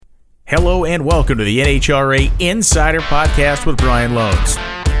Hello and welcome to the NHRA Insider Podcast with Brian Lohnes.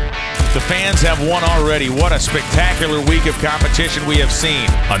 The fans have won already. What a spectacular week of competition we have seen.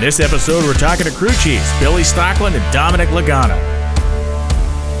 On this episode, we're talking to crew chiefs Billy Stockiln and Lagana.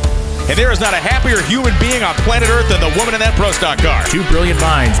 And there is not a happier human being on planet Earth than the woman in that Pro Stock car. Two brilliant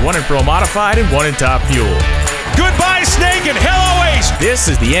minds, one in Pro Modified and one in Top Fuel. Goodbye, Snake, and hello, Ace. This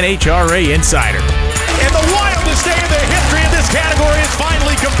is the NHRA Insider. And the wildest day in the history of this category is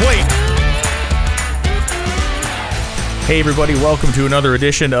finally complete. Hey everybody, welcome to another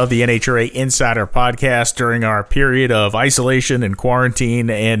edition of the NHRA Insider Podcast during our period of isolation and quarantine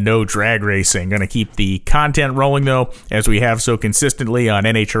and no drag racing. Going to keep the content rolling though, as we have so consistently on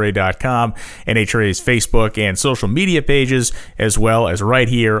NHRA.com, NHRA's Facebook and social media pages, as well as right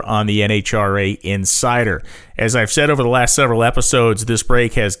here on the NHRA Insider. As I've said over the last several episodes, this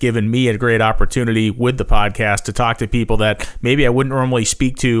break has given me a great opportunity with the podcast to talk to people that maybe I wouldn't normally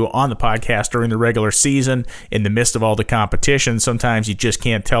speak to on the podcast during the regular season in the midst of all the competition. Sometimes you just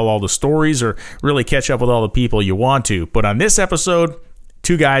can't tell all the stories or really catch up with all the people you want to. But on this episode,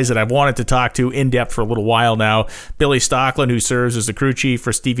 two guys that I've wanted to talk to in depth for a little while now. Billy Stockiln, who serves as the crew chief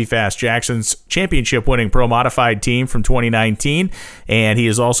for Stevie Fast Jackson's championship-winning Pro Modified team from 2019, and he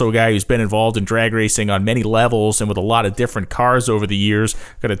is also a guy who's been involved in drag racing on many levels and with a lot of different cars over the years.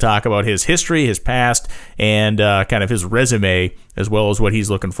 Going to talk about his history, his past, and kind of his resume, as well as what he's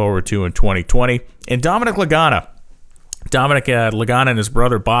looking forward to in 2020. And Lagana. Lagana and his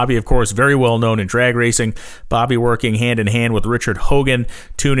brother Bobby, of course, very well known in drag racing. Bobby working hand in hand with Richard Hogan,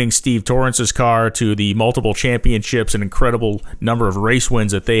 tuning Steve Torrance's car to the multiple championships and incredible number of race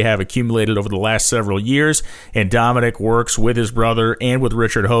wins that they have accumulated over the last several years. And Dominic works with his brother and with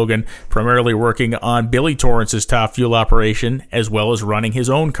Richard Hogan, primarily working on Billy Torrance's Top Fuel operation, as well as running his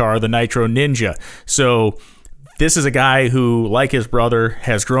own car, the Nitro Ninja. So this is a guy who, like his brother,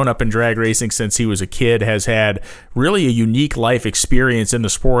 has grown up in drag racing since he was a kid, has had really a unique life experience in the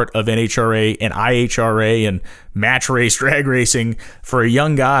sport of NHRA and IHRA and match race drag racing. For a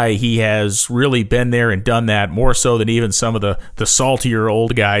young guy, he has really been there and done that more so than even some of the saltier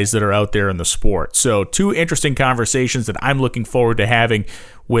old guys that are out there in the sport. So two interesting conversations that I'm looking forward to having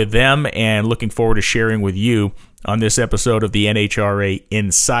with them and looking forward to sharing with you on this episode of the NHRA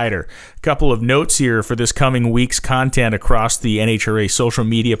Insider. A couple of notes here for this coming week's content across the NHRA social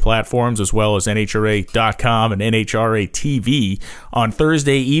media platforms, as well as NHRA.com and NHRA TV. On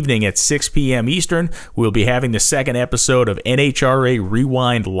Thursday evening at 6 p.m. Eastern, we'll be having the second episode of NHRA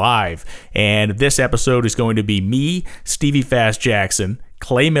Rewind Live. And this episode is going to be me, Stevie Fast Jackson,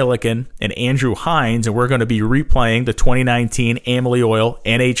 Clay Millican, and Andrew Hines, and we're going to be replaying the 2019 Amalie Oil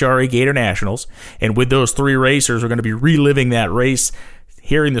NHRA Gator Nationals. And with those three racers, we're going to be reliving that race,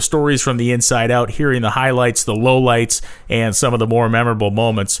 hearing the stories from the inside out, hearing the highlights, the lowlights, and some of the more memorable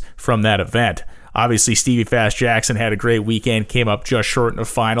moments from that event. Obviously, Stevie Fast Jackson had a great weekend, came up just short in the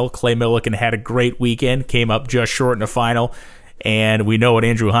final. Clay Millican had a great weekend, came up just short in the final. And we know what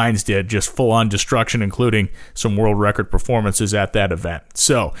Andrew Hines did, just full-on destruction, including some world record performances at that event.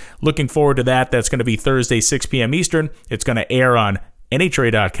 So, looking forward to that. That's going to be Thursday, 6 p.m. Eastern. It's going to air on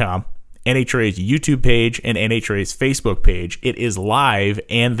NHRA.com, NHRA's YouTube page, and NHRA's Facebook page. It is live,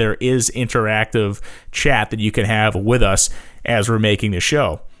 and there is interactive chat that you can have with us as we're making the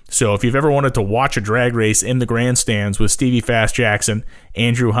show. So if you've ever wanted to watch a drag race in the grandstands with Stevie Fast Jackson,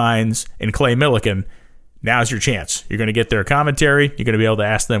 Andrew Hines, and Clay Millican, now's your chance. You're going to get their commentary, you're going to be able to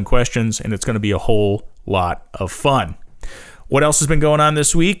ask them questions, and it's going to be a whole lot of fun. What else has been going on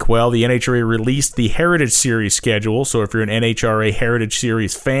this week? Well, the NHRA released the Heritage Series schedule, so if you're an NHRA Heritage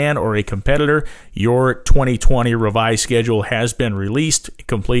Series fan or a competitor, your 2020 revised schedule has been released,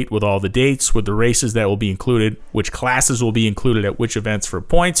 complete with all the dates, with the races that will be included, which classes will be included at which events for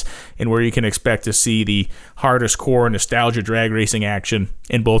points, and where you can expect to see the hardest core nostalgia drag racing action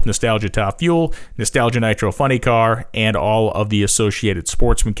in both Nostalgia Top Fuel, Nostalgia Nitro Funny Car, and all of the associated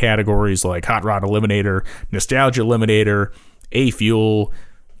sportsman categories like Hot Rod Eliminator, Nostalgia Eliminator, A-Fuel,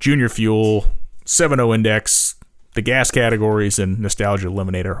 Junior Fuel, 7.0 Index, the gas categories, and Nostalgia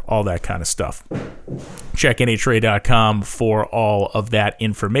Eliminator, all that kind of stuff. Check NHRA.com for all of that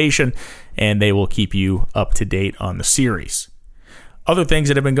information, and they will keep you up to date on the series. Other things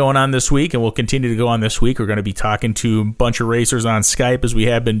that have been going on this week and will continue to go on this week, we're going to be talking to a bunch of racers on Skype as we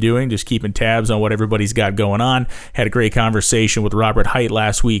have been doing, just keeping tabs on what everybody's got going on. Had a great conversation with Robert Height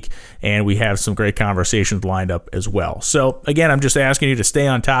last week, and we have some great conversations lined up as well. So, again, I'm just asking you to stay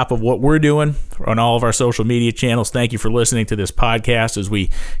on top of what we're doing on all of our social media channels. Thank you for listening to this podcast as we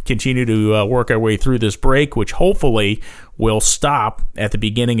continue to work our way through this break, which hopefully will stop at the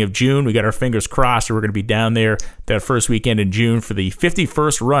beginning of June. We got our fingers crossed, and we're going to be down there that first weekend in June for the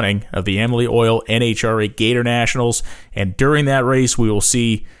 51st running of the Emily Oil NHRA Gator Nationals. And during that race, we will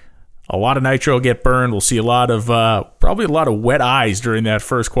see a lot of nitro get burned. We'll see a lot of, probably a lot of wet eyes during that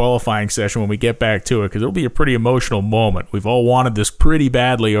first qualifying session when we get back to it, because it'll be a pretty emotional moment. We've all wanted this pretty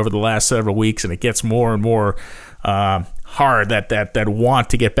badly over the last several weeks, and it gets more and more hard. That want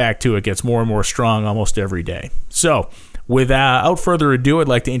to get back to it gets more and more strong almost every day. So, without further ado, I'd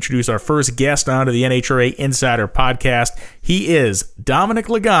like to introduce our first guest onto the NHRA Insider podcast. He is Dominic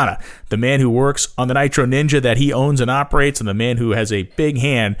Lagana, the man who works on the Nitro Ninja that he owns and operates, and the man who has a big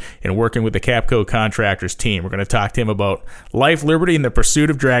hand in working with the Capco Contractors team. We're going to talk to him about life, liberty, and the pursuit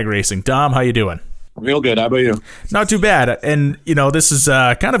of drag racing. Dom, how you doing? Real good. How about you? Not too bad. And, this is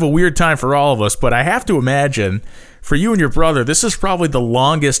kind of a weird time for all of us, but I have to imagine for you and your brother, this is probably the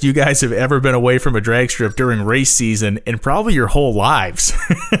longest you guys have ever been away from a drag strip during race season in probably your whole lives.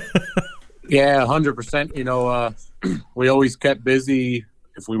 Yeah, 100%. We always kept busy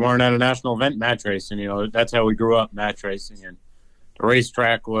if we weren't at a national event, match racing. That's how we grew up, match racing. And the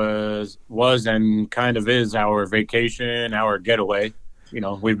racetrack was and kind of is our vacation, our getaway.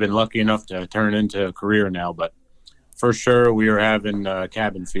 We've been lucky enough to turn into a career now, but for sure we were having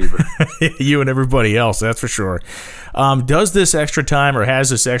cabin fever. You and everybody else, that's for sure. Does this extra time, or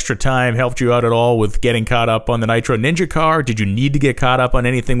has this extra time helped you out at all with getting caught up on the Nitro Ninja car? Did you need to get caught up on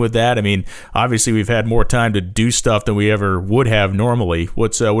anything with that? I mean, obviously we've had more time to do stuff than we ever would have normally.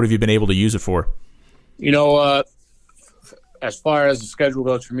 What have you been able to use it for? As far as the schedule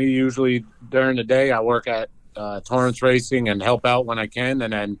goes for me, usually during the day I work at Torrance Racing and help out when I can,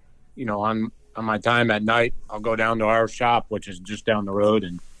 and then on my time at night I'll go down to our shop, which is just down the road,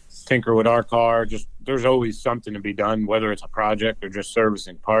 and tinker with our car. Just there's always something to be done, whether it's a project or just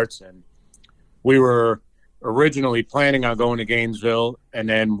servicing parts. And we were originally planning on going to Gainesville, and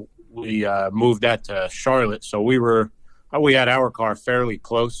then we moved that to Charlotte, so we had our car fairly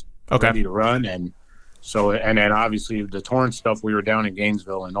close, ready to run. And then obviously the Torrance stuff, we were down in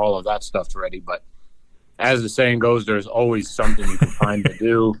Gainesville and all of that stuff's ready. But as the saying goes, there's always something you can find to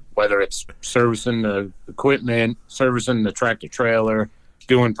do, whether it's servicing the equipment, servicing the tractor trailer,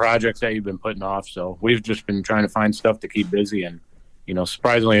 doing projects that you've been putting off. So we've just been trying to find stuff to keep busy, and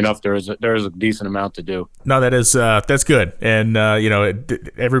surprisingly enough, there is a decent amount to do. No, that's good. And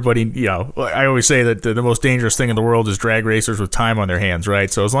everybody, I always say that the most dangerous thing in the world is drag racers with time on their hands,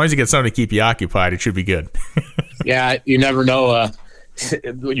 right? So as long as you get something to keep you occupied, it should be good. Yeah, you never know.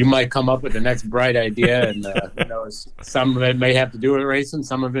 You might come up with the next bright idea, and some of it may have to do with racing,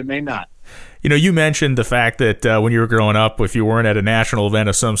 some of it may not. You mentioned the fact that when you were growing up, if you weren't at a national event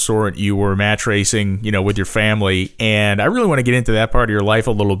of some sort, you were match racing, with your family. And I really want to get into that part of your life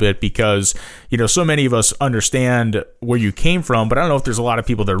a little bit because, so many of us understand where you came from, but I don't know if there's a lot of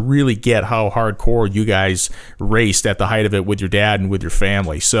people that really get how hardcore you guys raced at the height of it with your dad and with your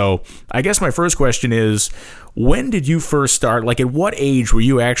family. So I guess my first question is, when did you first start? Like, at what age were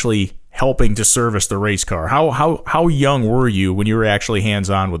you actually helping to service the race car? How young were you when you were actually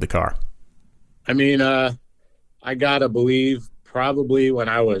hands-on with the car? I mean, I gotta believe probably when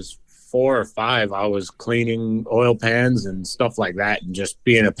I was 4 or 5, I was cleaning oil pans and stuff like that, and just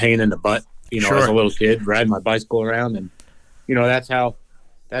being a pain in the butt, Sure. As a little kid, riding my bicycle around. And, that's how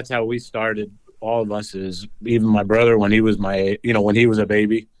we started, all of us. Is even my brother, when he was when he was a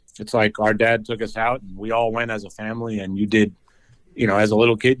baby, it's like our dad took us out and we all went as a family, and you did, as a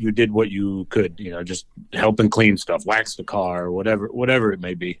little kid, you did what you could, just helping clean stuff, wax the car, or whatever it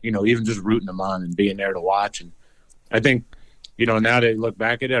may be, even just rooting them on and being there to watch. And I think, now that I look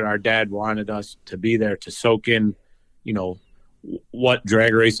back at it, our dad wanted us to be there to soak in, what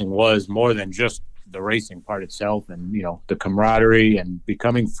drag racing was, more than just the racing part itself, and, the camaraderie and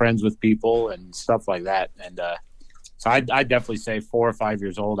becoming friends with people and stuff like that. And, so I'd definitely say 4 or 5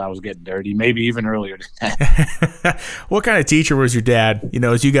 years old, I was getting dirty, maybe even earlier than that. What kind of teacher was your dad?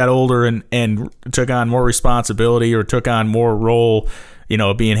 As you got older and took on more responsibility or took on more role,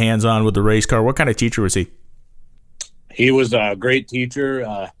 being hands-on with the race car, what kind of teacher was he? He was a great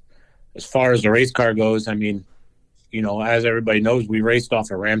teacher. As far as the race car goes, I mean, as everybody knows, we raced off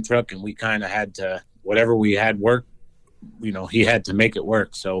a Ram truck, and we kind of had to, whatever we had work, he had to make it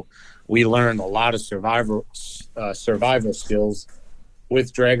work. So we learned a lot of survival skills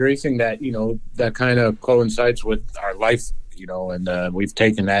with drag racing that, that kind of coincides with our life, and we've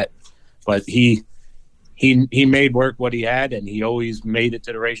taken that. But he made work what he had, and he always made it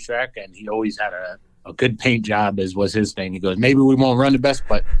to the racetrack, and he always had a good paint job, as was his thing. He goes, maybe we won't run the best,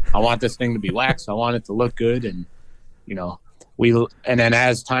 but I want this thing to be waxed. I want it to look good. And, and then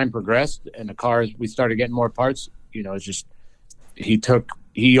as time progressed and the cars, we started getting more parts, it's just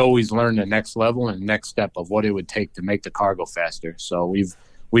he always learned the next level and next step of what it would take to make the car go faster. So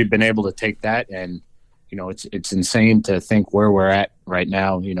we've been able to take that, and it's insane to think where we're at right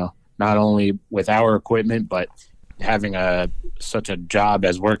now, not only with our equipment, but having such a job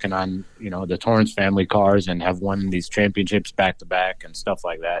as working on, the Torrance family cars and have won these championships back to back and stuff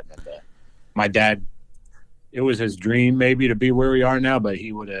like that. And my dad, it was his dream maybe to be where we are now, but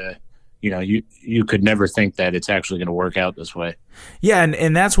he would have, you could never think that it's actually going to work out this way. Yeah.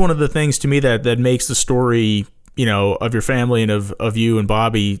 And that's one of the things to me that makes the story, of your family and of you and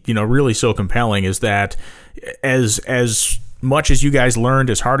Bobby, really so compelling, is that as much as you guys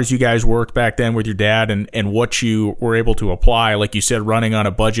learned, as hard as you guys worked back then with your dad, and what you were able to apply, like you said, running on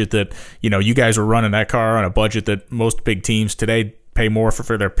a budget that, you guys were running that car on a budget that most big teams today pay more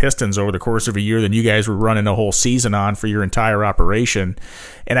for their pistons over the course of a year than you guys were running a whole season on for your entire operation.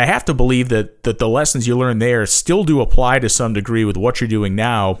 And I have to believe that the lessons you learned there still do apply to some degree with what you're doing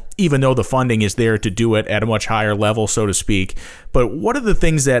now, even though the funding is there to do it at a much higher level, so to speak. But what are the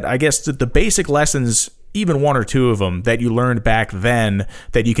things that, I guess, the basic lessons, even one or two of them, that you learned back then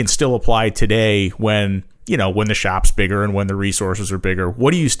that you can still apply today when the shop's bigger and when the resources are bigger?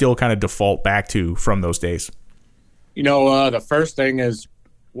 What do you still kind of default back to from those days? The first thing is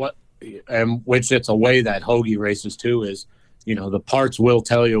which it's a way that Hoagie races too, is, the parts will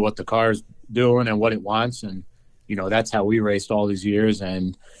tell you what the car's doing and what it wants. And, that's how we raced all these years.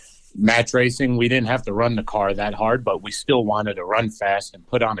 And match racing, we didn't have to run the car that hard, but we still wanted to run fast and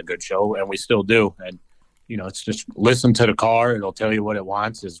put on a good show, and we still do. And, it's just listen to the car. It'll tell you what it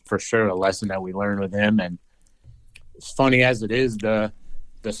wants is for sure a lesson that we learned with him. And as funny as it is, the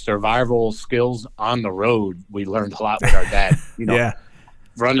survival skills on the road, we learned a lot with our dad. Yeah.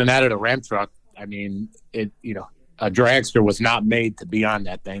 Running out of the ramp truck, I mean, a dragster was not made to be on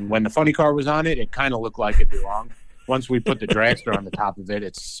that thing. When the funny car was on it, it kind of looked like it belonged. Once we put the dragster on the top of it,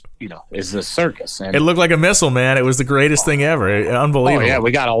 it's a circus. And it looked like a missile, man. It was the greatest thing ever. Unbelievable. Oh, yeah,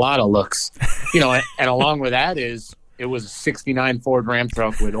 we got a lot of looks. And along with that it was a 69 Ford Ram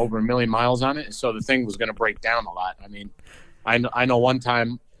truck with over 1 million miles on it, so the thing was going to break down a lot. I mean, I know one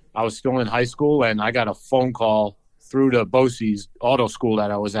time I was still in high school, and I got a phone call through the BOCES auto school that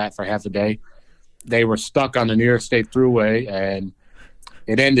I was at for half a day. They were stuck on the New York State Thruway, and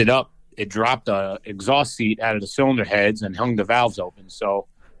it dropped a exhaust seat out of the cylinder heads and hung the valves open. So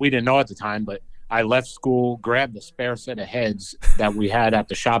we didn't know at the time, but I left school, grabbed the spare set of heads that we had at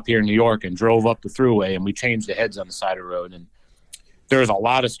the shop here in New York, and drove up the Thruway, and we changed the heads on the side of the road. And there's a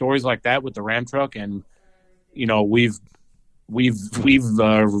lot of stories like that with the Ram truck. And, we've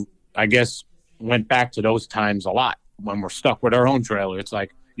I guess went back to those times a lot when we're stuck with our own trailer. It's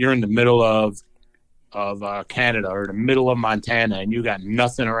like you're in the middle of Canada or the middle of Montana, and you got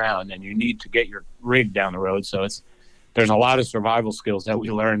nothing around, and you need to get your rig down the road. So there's a lot of survival skills that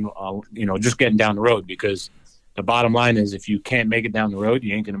we learn, just getting down the road, because the bottom line is if you can't make it down the road,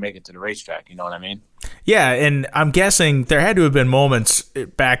 you ain't going to make it to the racetrack. You know what I mean? Yeah, and I'm guessing there had to have been moments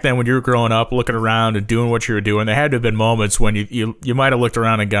back then when you were growing up, looking around and doing what you were doing. There had to have been moments when you might have looked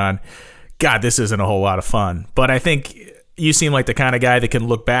around and gone, God, this isn't a whole lot of fun. But I think you seem like the kind of guy that can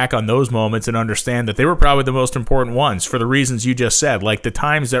look back on those moments and understand that they were probably the most important ones for the reasons you just said. Like the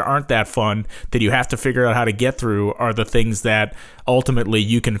times that aren't that fun, that you have to figure out how to get through, are the things that ultimately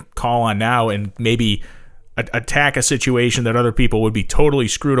you can call on now and maybe attack a situation that other people would be totally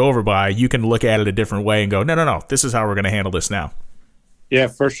screwed over by. You can look at it a different way and go, no, this is how we're going to handle this now. Yeah,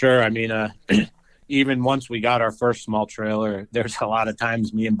 for sure. I mean, even once we got our first small trailer, there's a lot of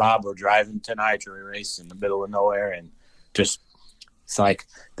times me and Bob were driving to NHRA race in the middle of nowhere, and just it's like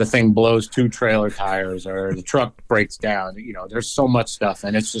the thing blows 2 trailer tires or the truck breaks down. There's so much stuff,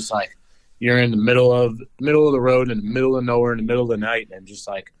 and it's just like you're in the middle of the road, in the middle of nowhere, in the middle of the night, and just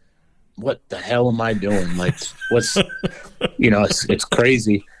like, what the hell am I doing? Like, what's it's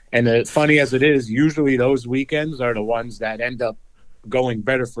crazy. And funny as it is, usually those weekends are the ones that end up going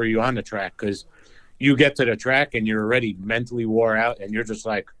better for you on the track, because you get to the track and you're already mentally wore out, and you're just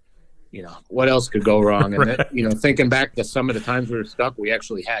like, what else could go wrong? And Right. Thinking back to some of the times we were stuck, we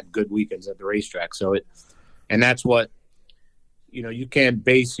actually had good weekends at the racetrack. So and that's what, you can't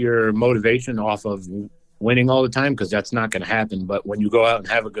base your motivation off of winning all the time, because that's not going to happen. But when you go out and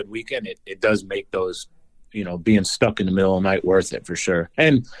have a good weekend, it does make those being stuck in the middle of the night worth it for sure.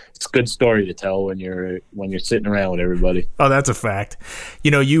 And it's a good story to tell when you're sitting around with everybody. Oh, that's a fact.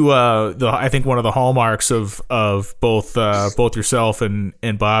 I think one of the hallmarks of both yourself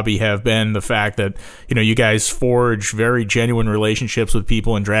and Bobby have been the fact that, you guys forge very genuine relationships with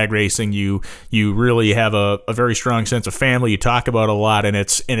people in drag racing. You really have a very strong sense of family. You talk about a lot, and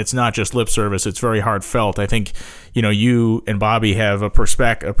it's not just lip service. It's very heartfelt. I think, you and Bobby have a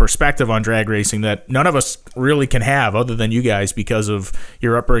perspective on drag racing that none of us really can have other than you guys because of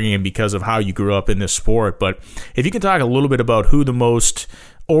your upbringing and because of how you grew up in this sport. But if you can talk a little bit about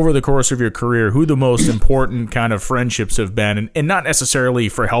over the course of your career, who the most important kind of friendships have been, and not necessarily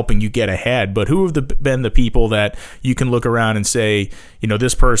for helping you get ahead, but who have been the people that you can look around and say,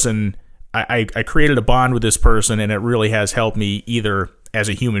 this person, I created a bond with this person, and it really has helped me either as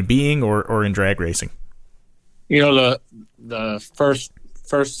a human being or in drag racing. The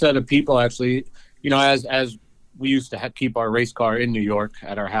first set of people, actually, as we used to keep our race car in New York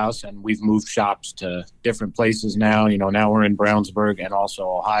at our house, and we've moved shops to different places now. Now we're in Brownsburg and also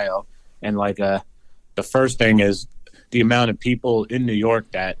Ohio. And the first thing is the amount of people in New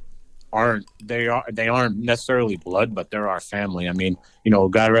York that aren't necessarily blood, but they're our family. I mean,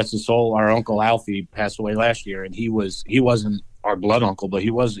 God rest his soul, our Uncle Alfie passed away last year, and he wasn't our blood uncle, but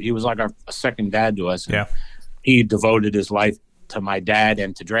he was like a second dad to us. And yeah. He devoted his life to my dad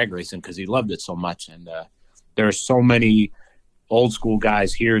and to drag racing because he loved it so much. And there are so many old school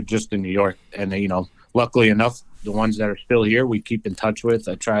guys here just in New York. And, luckily enough, the ones that are still here, we keep in touch with.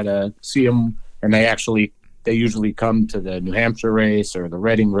 I try to see them, and they usually come to the New Hampshire race or the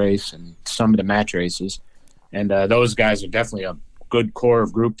Reading race and some of the match races. And those guys are definitely a good core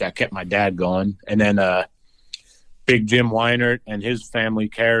of group that kept my dad going. And then Big Jim Weinert and his family,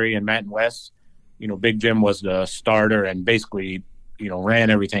 Carrie and Matt and Wes. Big Jim was the starter and basically, ran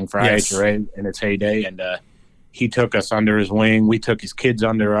everything for IHRA in its heyday. And he took us under his wing. We took his kids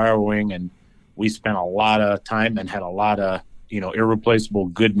under our wing, and we spent a lot of time and had a lot of, irreplaceable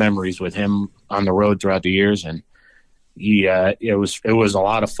good memories with him on the road throughout the years. And it was a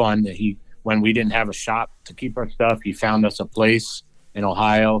lot of fun. When we didn't have a shop to keep our stuff, he found us a place in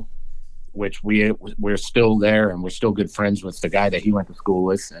Ohio, which we're still there, and we're still good friends with the guy that he went to school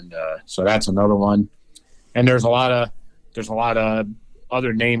with. And so that's another one. And there's a lot of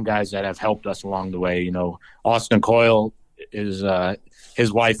other name guys that have helped us along the way. Austin Coyle is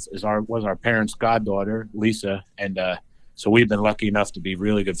his wife was our parents' goddaughter, Lisa. And so we've been lucky enough to be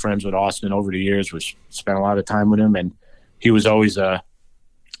really good friends with Austin over the years. We spent a lot of time with him, and he was always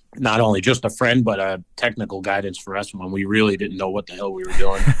not only just a friend, but a technical guidance for us when we really didn't know what the hell we were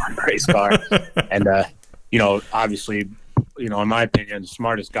doing on the race car. And, obviously, in my opinion, the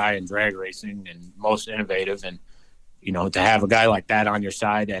smartest guy in drag racing and most innovative. And, to have a guy like that on your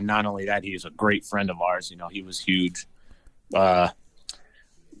side, and not only that, he's a great friend of ours. He was huge. Mike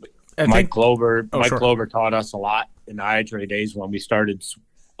Clover taught us a lot in the IHRA days when we started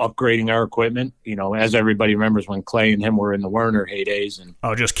upgrading our equipment, as everybody remembers when Clay and him were in the Werner heydays, and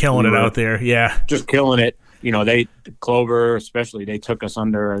just killing it out there. Yeah. Just killing it. Clover, especially, they took us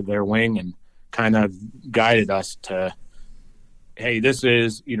under their wing and kind of guided us to, hey, this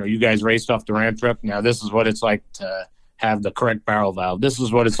is, you guys raced off the ramp truck. Now this is what it's like to have the correct barrel valve. This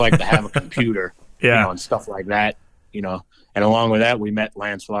is what it's like to have a computer, and stuff like that, and along with that, we met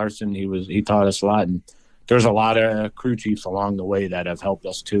Lance Larson. He taught us a lot, and there's a lot of crew chiefs along the way that have helped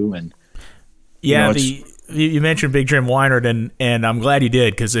us too. And you mentioned Big Jim Weinert, and I'm glad you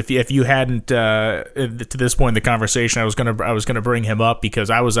did, because if you hadn't to this point in the conversation, I was gonna bring him up because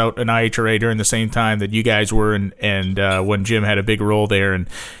I was out in IHRA during the same time that you guys were, and when Jim had a big role there, and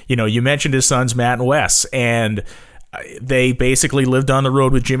you mentioned his sons Matt and Wes, and they basically lived on the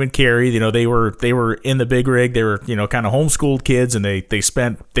road with Jim and Carrie. They were in the big rig. They were, kind of homeschooled kids, and they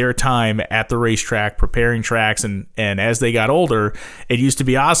spent their time at the racetrack preparing tracks. And as they got older, it used to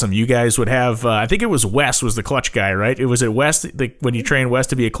be awesome. You guys would have, I think it was Wes was the clutch guy, right? It was at Wes when you trained Wes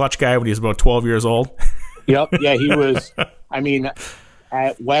to be a clutch guy when he was about 12 years old. Yep. Yeah, he was. I mean,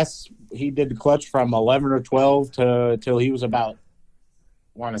 at Wes, he did the clutch from 11 or 12 till he was about,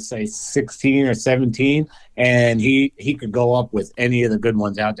 want to say 16 or 17, and he could go up with any of the good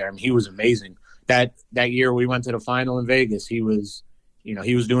ones out there. I mean, he was amazing. That year we went to the final in Vegas, he was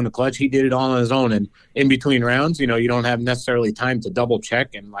doing the clutch. He did it all on his own, and in between rounds, you don't have necessarily time to double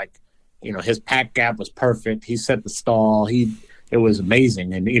check, and his pack gap was perfect. He set the stall. It was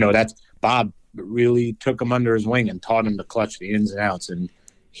amazing, and that's Bob really took him under his wing and taught him to clutch the ins and outs, and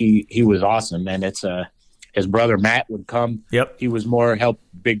he was awesome. And it's his brother Matt would come. Yep. He was more help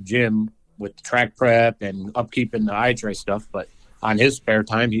Big Jim with the track prep and upkeep in the IHRA stuff. But on his spare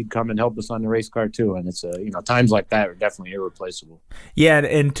time, he'd come and help us on the race car too. And it's times like that are definitely irreplaceable. Yeah,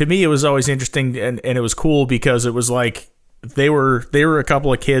 and to me it was always interesting, and it was cool because it was like they were a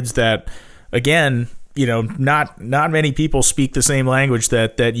couple of kids that, again, not many people speak the same language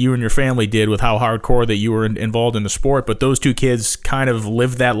that you and your family did with how hardcore that you were involved in the sport, but those two kids kind of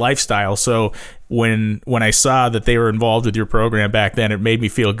lived that lifestyle. So when I saw that they were involved with your program back then, it made me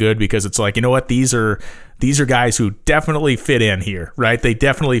feel good because it's like, you know what, these are guys who definitely fit in here, right? They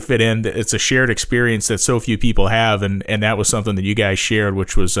definitely fit in. It's a shared experience that so few people have, and that was something that you guys shared,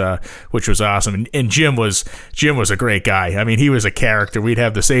 which was awesome. And Jim was a great guy. I mean, he was a character. We'd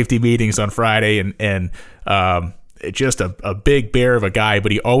have the safety meetings on Friday, and just a big bear of a guy,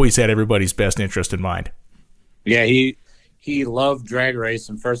 but he always had everybody's best interest in mind. Yeah, he loved drag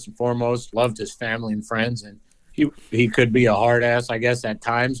racing first and foremost, loved his family and friends, and he could be a hard ass, I guess, at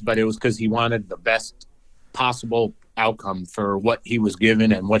times, but it was because he wanted the best possible outcome for what he was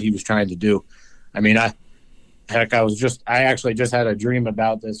given and what he was trying to do. I mean, I actually just had a dream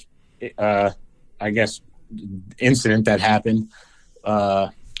about this, I guess, incident that happened.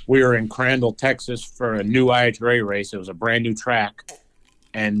 We were in Crandall, Texas for a new IHRA race. It was a brand new track,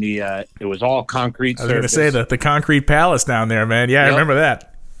 and it was all concrete surface. I was going to say the concrete palace down there, man. Yeah, yep. I remember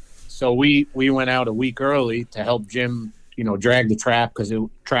that. So we went out a week early to help Jim, drag the track because it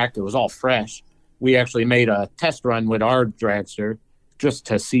was all fresh. We actually made a test run with our dragster just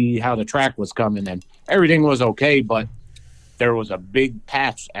to see how the track was coming, and everything was okay, but there was a big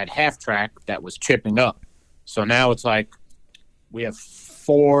patch at half track that was chipping up. So now it's like we have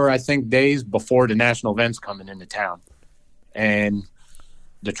 4, I think, days before the national events coming into town, and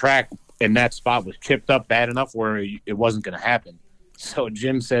the track in that spot was chipped up bad enough where it wasn't going to happen. So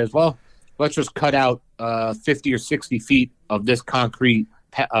Jim says, well, let's just cut out 50 or 60 feet of this concrete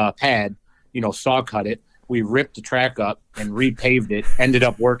pad, saw cut it. We ripped the track up and repaved it, ended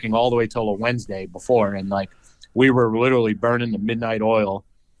up working all the way till a Wednesday before. And we were literally burning the midnight oil.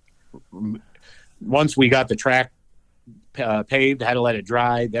 Once we got the track paved, had to let it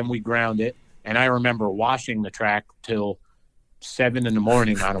dry. Then we ground it. And I remember washing the track till 7 a.m.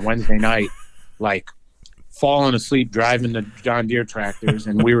 on a Wednesday night, falling asleep driving the John Deere tractors.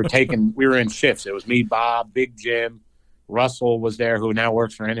 And we were in shifts. It was me, Bob, Big Jim, Russell was there, who now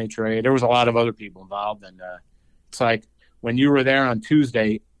works for NHRA. There was a lot of other people involved. And it's like when you were there on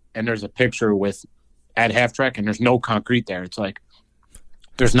Tuesday and there's a picture at half track and there's no concrete there, it's like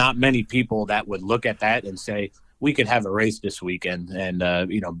there's not many people that would look at that and say, we could have a race this weekend. And,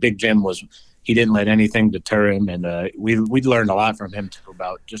 Big Jim he didn't let anything deter him. And we learned a lot from him too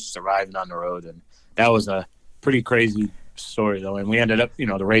about just surviving on the road. And that was a pretty crazy story, though. And we ended up,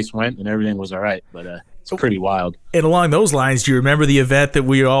 the race went and everything was all right. But it's pretty wild. And along those lines, do you remember the event that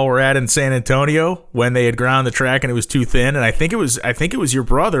we all were at in San Antonio when they had ground the track and it was too thin? And I think it was your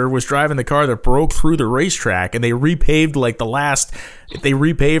brother was driving the car that broke through the racetrack, and they repaved they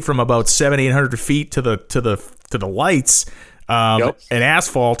repaved from about 700-800 feet to the lights. And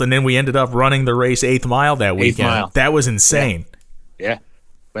asphalt, and then we ended up running the race 8th mile that weekend. 8th mile. That was insane. Yeah.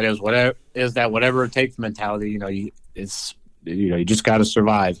 But it was whatever it takes mentality. You just got to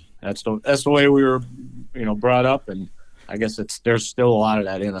survive. That's the way we were, brought up, and I guess there's still a lot of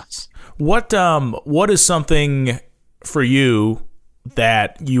that in us. What is something for you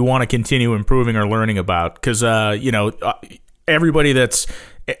that you want to continue improving or learning about? Because everybody that's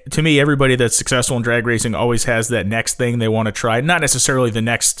successful in drag racing always has that next thing they want to try. Not necessarily the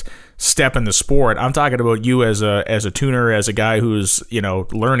next step in the sport. I'm talking about you as a tuner, as a guy who's,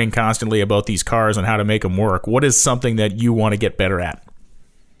 learning constantly about these cars and how to make them work. What is something that you want to get better at?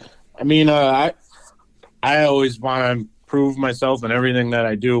 I mean, I always want to improve myself in everything that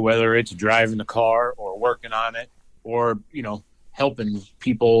I do, whether it's driving the car or working on it or, helping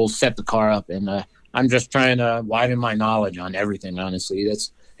people set the car up. And I'm just trying to widen my knowledge on everything, honestly.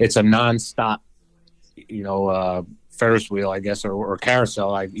 It's a nonstop, Ferris wheel, I guess, or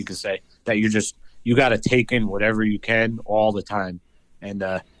carousel, you could say, that you got to take in whatever you can all the time. And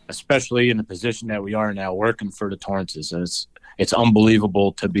especially in the position that we are now, working for the Torrances, it's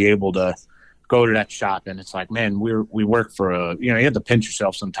unbelievable to be able to go to that shop. And it's like, man, we work for you have to pinch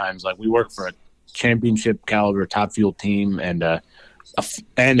yourself sometimes. Like, we work for a championship caliber top fuel team, and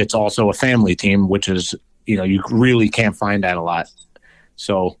it's also a family team, which is, you really can't find that a lot.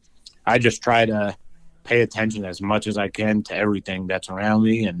 So I just try to pay attention as much as I can to everything that's around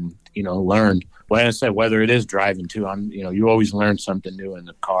me and, learn. Like I said, whether it is driving too, you always learn something new in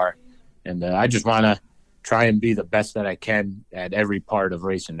the car. And I just want to try and be the best that I can at every part of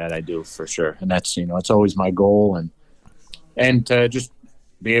racing that I do, for sure. And that's, it's always my goal. And to just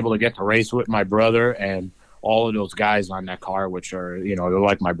be able to get to race with my brother and all of those guys on that car, which are, they're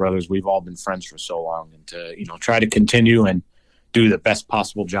like my brothers. We've all been friends for so long, and to, try to continue and do the best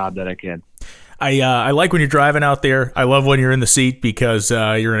possible job that I can. I like when you're driving out there. I love when you're in the seat because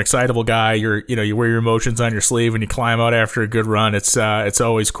you're an excitable guy. You wear your emotions on your sleeve when you climb out after a good run. It's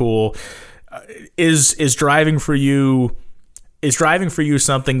always cool. Is driving for you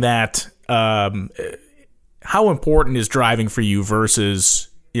something that how important is driving for you versus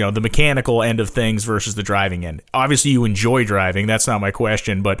the mechanical end of things versus the driving end? Obviously you enjoy driving, that's not my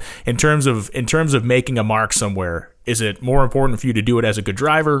question, but in terms of making a mark somewhere, is it more important for you to do it as a good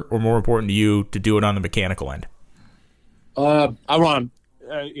driver, or more important to you to do it on the mechanical end? I want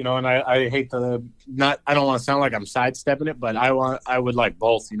and I hate to I don't want to sound like I'm sidestepping it, but I would like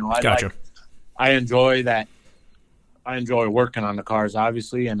both. Gotcha. I enjoy that. I enjoy working on the cars,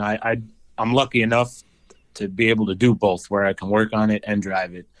 obviously, and I'm lucky enough to be able to do both, where I can work on it and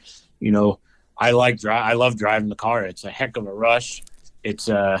drive it. I love driving the car. It's a heck of a rush. It's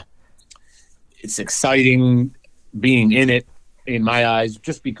exciting being in it, in my eyes,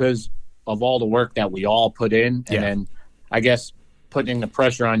 just because of all the work that we all put in. Yeah. And then I guess putting the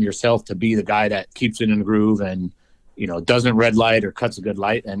pressure on yourself to be the guy that keeps it in the groove and, doesn't red light or cuts a good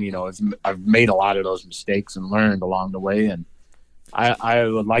light. And, I've made a lot of those mistakes and learned along the way. And I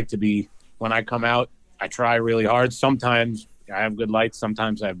would like to be, when I come out, I try really hard. Sometimes I have good lights.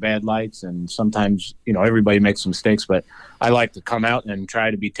 Sometimes I have bad lights. And sometimes, everybody makes mistakes. But I like to come out and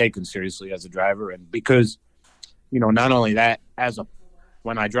try to be taken seriously as a driver. And because, not only that,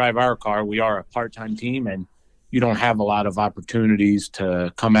 when I drive our car, we are a part-time team, and you don't have a lot of opportunities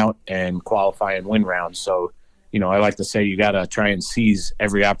to come out and qualify and win rounds. So, I like to say you got to try and seize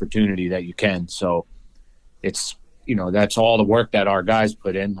every opportunity that you can. So it's, that's all the work that our guys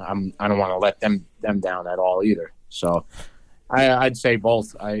put in. I don't want to let them down at all either. So I'd say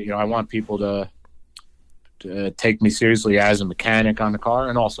both. I want people to take me seriously as a mechanic on the car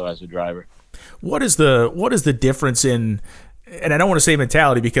and also as a driver. What is the difference in, and I don't want to say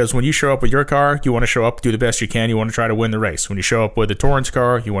mentality, because when you show up with your car, you want to show up, do the best you can. You want to try to win the race. When you show up with a Torrance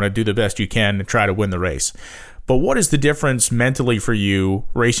car, you want to do the best you can and try to win the race. But what is the difference mentally for you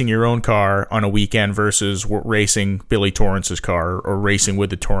racing your own car on a weekend versus racing Billy Torrance's car or racing with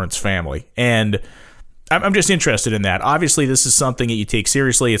the Torrance family? And I'm just interested in that. Obviously, this is something that you take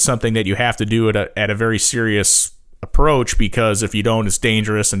seriously. It's something that you have to do at a very serious approach, because if you don't, it's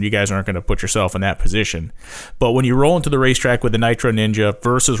dangerous, and you guys aren't going to put yourself in that position. But when you roll into the racetrack with the Nitro Ninja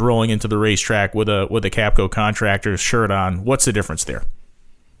versus rolling into the racetrack with a Capco Contractors shirt on, what's the difference there?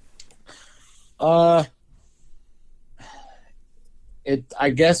 I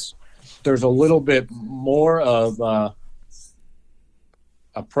guess there's a little bit more of a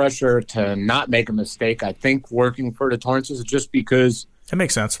pressure to not make a mistake. I think working for the Torrances, just because that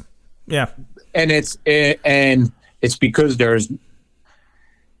makes sense. Yeah, and it's because they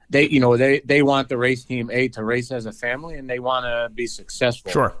want the race team to race as a family, and they want to be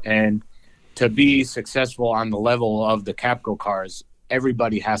successful. Sure. And to be successful on the level of the Capco cars,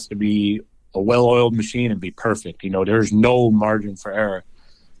 everybody has to be a well-oiled machine and be perfect. There's no margin for error.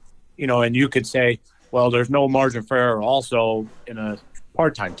 And you could say, well, there's no margin for error also in a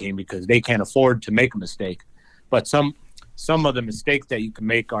part-time team because they can't afford to make a mistake. But some of the mistakes that you can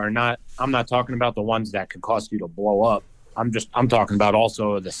make are not, I'm not talking about the ones that could cost you to blow up. I'm talking about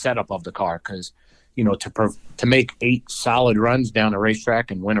also the setup of the car, because, to make 8 solid runs down a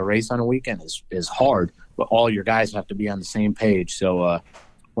racetrack and win a race on a weekend is hard, but all your guys have to be on the same page. So,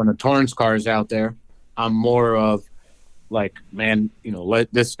 when the Torrance car is out there, I'm more of like, man,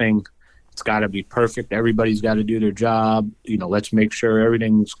 let this thing, it's got to be perfect. Everybody's got to do their job. Let's make sure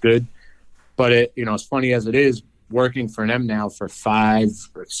everything's good. But as funny as it is, working for them now for 5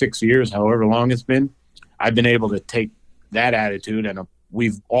 or 6 years, however long it's been, I've been able to take that attitude, and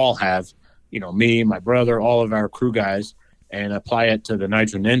we've all have, me, my brother, all of our crew guys, and apply it to the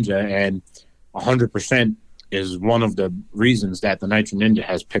Nitro Ninja, and 100% is one of the reasons that the Nitro Ninja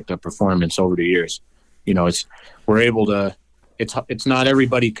has picked up performance over the years. We're able to, it's not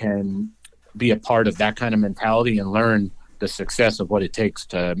everybody can be a part of that kind of mentality and learn the success of what it takes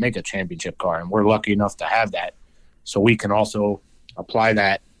to make a championship car. And we're lucky enough to have that. So we can also apply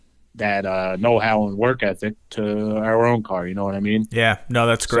that know-how and work ethic to our own car. You know what I mean? Yeah, no,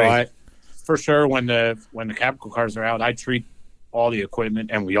 that's great. So for sure, when the Capco cars are out, I treat all the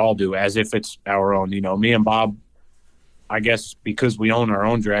equipment, and we all do, as if it's our own. Me and Bob, I guess because we own our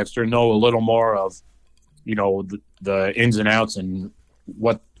own dragster, know a little more of, the ins and outs and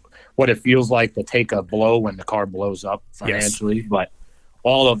what it feels like to take a blow when the car blows up financially. Yes. But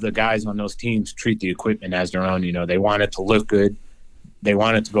all of the guys on those teams treat the equipment as their own. They want it to look good. they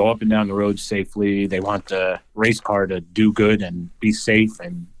want it to go up and down the road safely. They want the race car to do good and be safe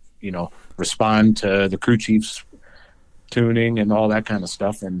and, respond to the crew chief's tuning and all that kind of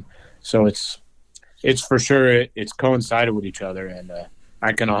stuff. And so it's for sure, it's coincided with each other. And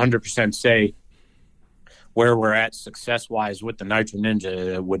I can 100% say where we're at success-wise with the Nitro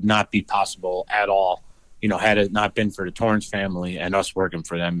Ninja would not be possible at all, had it not been for the Torrance family and us working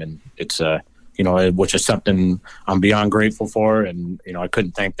for them. And it's, which is something I'm beyond grateful for. And, I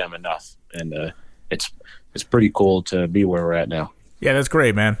couldn't thank them enough. And it's pretty cool to be where we're at now. Yeah, that's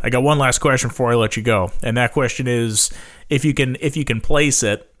great, man. I got one last question before I let you go. And that question is, if you can place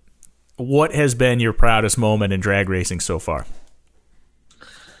it, what has been your proudest moment in drag racing so far?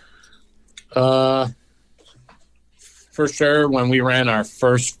 For sure, when we ran our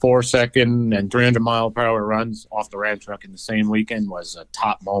first 4-second and 300-mile-per-hour runs off the Ram truck in the same weekend was a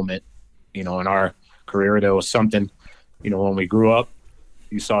top moment, in our career. There was something, when we grew up,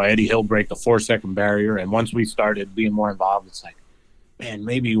 you saw Eddie Hill break the 4-second barrier, and once we started being more involved, it's like, man,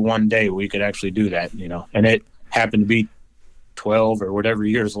 maybe one day we could actually do that, And it happened to be 12 or whatever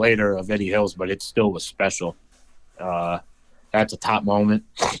years later of Eddie Hill's, but it still was special. That's a top moment.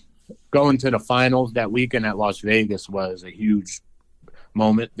 Going to the finals that weekend at Las Vegas was a huge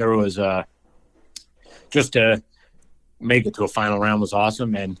moment. There was just to make it to a final round was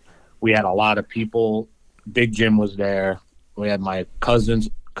awesome, and we had a lot of people. Big Jim was there. We had my cousin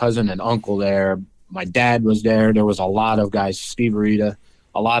and uncle there. My dad was there. There was a lot of guys, Steve Rita,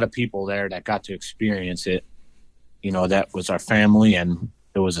 a lot of people there that got to experience it. That was our family, and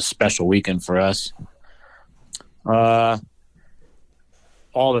it was a special weekend for us.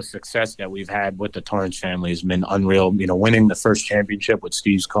 All the success that we've had with the Torrance family has been unreal. Winning the first championship with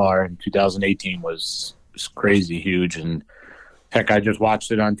Steve's car in 2018 was crazy huge. And heck, I just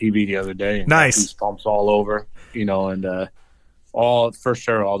watched it on TV the other day. And nice. Goosebumps all over, and all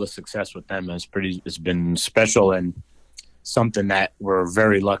the success with them it's been special and something that we're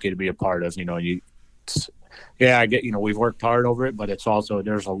very lucky to be a part of. I get, we've worked hard over it, but it's also,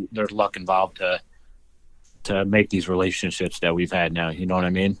 there's luck involved to make these relationships that we've had now. You know what I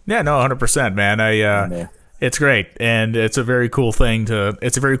mean? Yeah, no, 100%, man. It's great, and it's a very cool thing to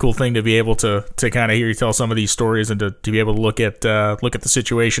be able to kind of hear you tell some of these stories and to be able to look at the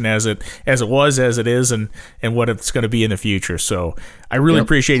situation as it was, as it is, and what it's going to be in the future. So I really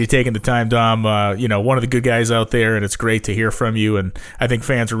appreciate you taking the time, Dom. One of the good guys out there, and it's great to hear from you. And I think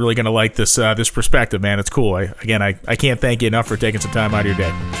fans are really going to like this perspective, man. It's cool. I can't thank you enough for taking some time out of your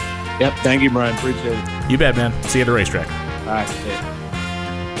day. Yep, thank you, Brian. Appreciate it. You bet, man. See you at the racetrack. All right, see you.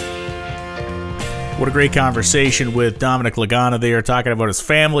 What a great conversation with Dominic Lagana there, talking about his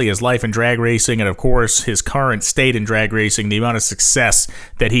family, his life in drag racing, and of course his current state in drag racing, the amount of success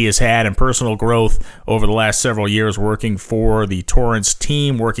that he has had and personal growth over the last several years working for the Torrance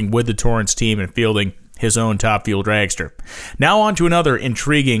team, working with the Torrance team, and fielding his own Top Fuel dragster. Now on to another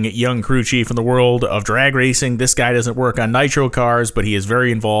intriguing young crew chief in the world of drag racing. This guy doesn't work on nitro cars, but he is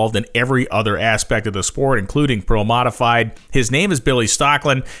very involved in every other aspect of the sport, including pro modified. His name is Billy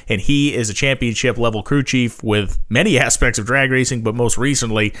Stockiln, and he is a championship level crew chief with many aspects of drag racing, but most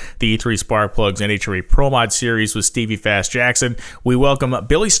recently the E3 Sparkplugs NHRA Pro Mod Series with Stevie Fast Jackson. We welcome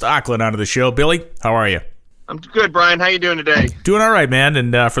Billy Stockiln onto the show. Billy, how are you? I'm good, Brian. How you doing today? Doing all right, man.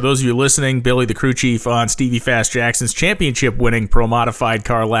 And for those of you listening, Billy, the crew chief on Stevie Fast Jackson's championship-winning Pro Modified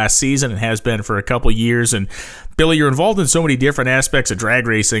car last season and has been for a couple years. And Billy, you're involved in so many different aspects of drag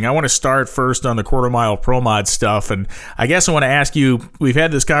racing. I want to start first on the quarter-mile Pro Mod stuff. And I guess I want to ask you, we've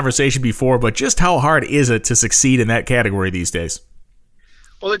had this conversation before, but just how hard is it to succeed in that category these days?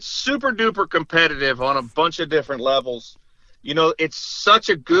 Well, it's super-duper competitive on a bunch of different levels. It's such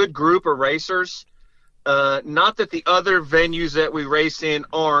a good group of racers. Not that the other venues that we race in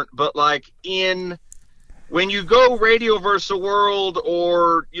aren't, but when you go Radio Versa World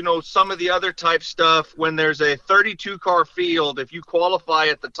or, some of the other type stuff, when there's a 32 car field, if you qualify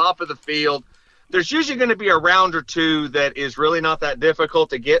at the top of the field, there's usually going to be a round or two that is really not that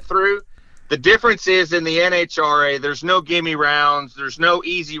difficult to get through. The difference is in the NHRA, there's no gimme rounds, there's no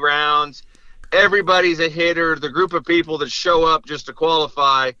easy rounds. Everybody's a hitter. The group of people that show up just to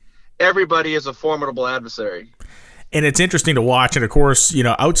qualify, everybody is a formidable adversary. And it's interesting to watch. And of course,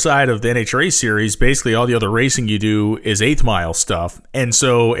 outside of the NHRA series, basically all the other racing you do is 8th mile stuff. And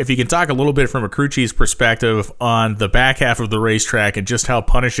so if you can talk a little bit from a crew chief's perspective on the back half of the racetrack and just how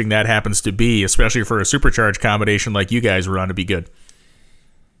punishing that happens to be, especially for a supercharged combination like you guys run, to be good.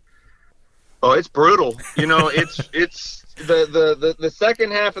 Oh, it's brutal. It's the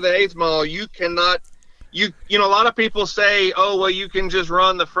second half of the 8th mile, you cannot a lot of people say, oh, well, you can just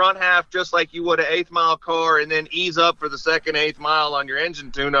run the front half just like you would an 8th mile car and then ease up for the second 8th mile on your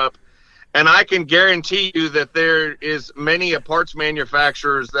engine tune-up. And I can guarantee you that there is many parts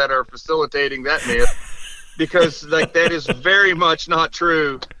manufacturers that are facilitating that myth, because like that is very much not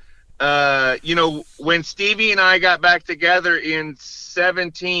true. When Stevie and I got back together in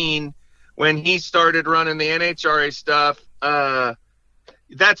 2017, when he started running the NHRA stuff,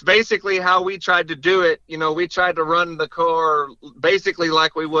 that's basically how we tried to do it. We tried to run the car basically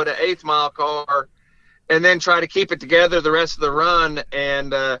like we would an 8th mile car, and then try to keep it together the rest of the run.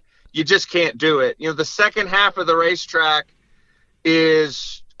 And you just can't do it. The second half of the racetrack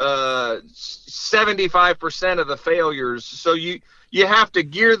is 75% of the failures. So you have to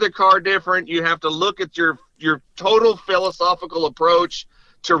gear the car different. You have to look at your total philosophical approach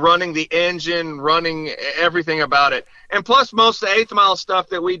to running the engine, running everything about it. And plus, most of the 8th mile stuff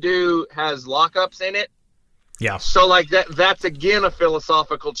that we do has lockups in it. Yeah. So like that's again a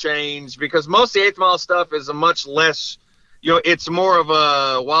philosophical change, because most of the 8th mile stuff is a much less, it's more of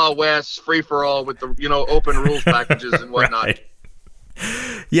a Wild West free for all with the, open rules packages and whatnot. Right.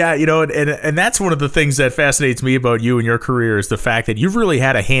 Yeah, and that's one of the things that fascinates me about you and your career is the fact that you've really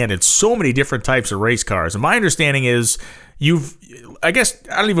had a hand in so many different types of race cars. And my understanding is I guess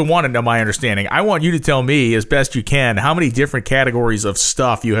I don't even want to know my understanding. I want you to tell me as best you can how many different categories of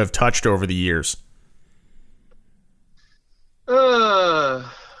stuff you have touched over the years.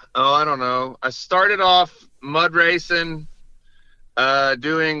 I don't know. I started off mud racing,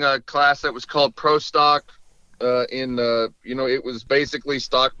 doing a class that was called Pro Stock. It was basically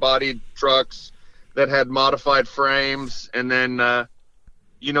stock bodied trucks that had modified frames. And then,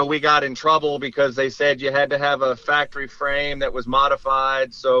 we got in trouble because they said you had to have a factory frame that was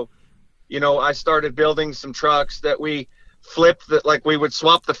modified. So, I started building some trucks that we flipped we would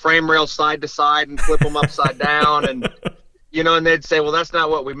swap the frame rail side to side and flip them upside down. And, and they'd say, well, that's not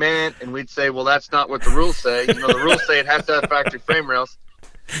what we meant. And we'd say, well, that's not what the rules say. The rules say it has to have factory frame rails.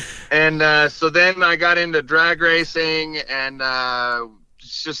 And so then I got into drag racing, and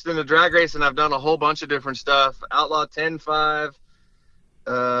just in the drag racing, I've done a whole bunch of different stuff. Outlaw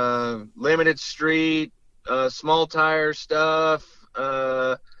 10.5, limited street, small tire stuff,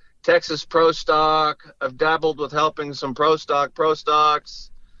 Texas Pro Stock. I've dabbled with helping some Pro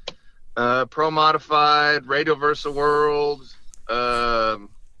Stocks, Pro Modified, Radio Versa World, Pro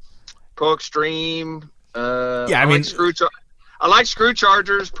Extreme. I like Screw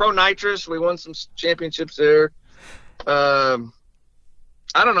Chargers, Pro Nitrous. We won some championships there. I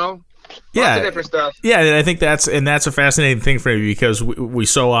don't know. Lots of different stuff. Yeah, and I think that's a fascinating thing for me, because we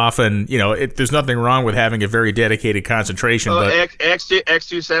so often, there's nothing wrong with having a very dedicated concentration. But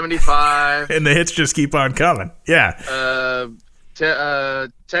X275. And the hits just keep on coming. Yeah.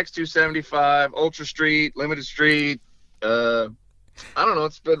 Tex 275, Ultra Street, Limited Street. I don't know.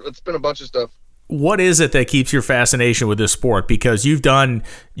 It's been a bunch of stuff. What is it that keeps your fascination with this sport? Because you've done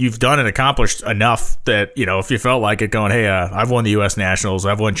and accomplished enough that, if you felt like it, going, hey, I've won the U.S. Nationals,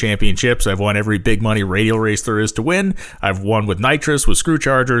 I've won championships, I've won every big money radial race there is to win, I've won with nitrous, with screw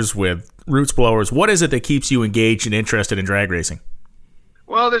chargers, with roots blowers. What is it that keeps you engaged and interested in drag racing?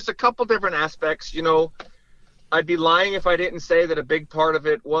 Well, there's a couple different aspects. I'd be lying if I didn't say that a big part of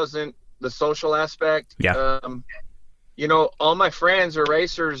it wasn't the social aspect. Yeah. All my friends are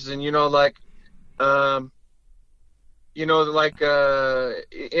racers, and in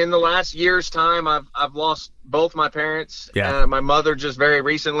the last year's time, I've lost both my parents. Yeah. My mother just very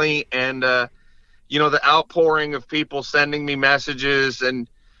recently, and the outpouring of people sending me messages, and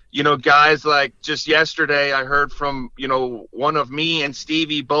guys like just yesterday I heard from one of me and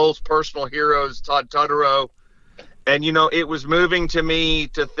Stevie Bull's personal heroes, Todd Tutterow, and it was moving to me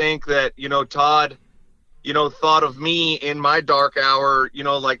to think that Todd thought of me in my dark hour.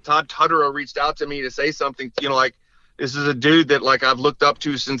 Todd Tutterow reached out to me to say something, this is a dude that I've looked up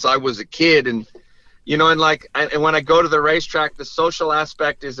to since I was a kid. And, and when I go to the racetrack, the social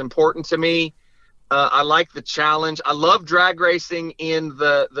aspect is important to me. I like the challenge. I love drag racing in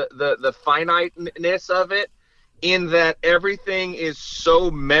the finiteness of it, in that everything is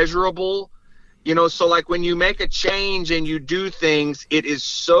so measurable, so when you make a change and you do things, it is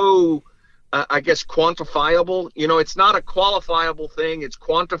so, quantifiable. It's not a qualifiable thing. It's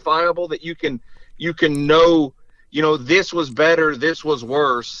quantifiable, that you can know, this was better, this was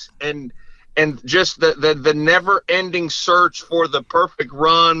worse. And just the never ending search for the perfect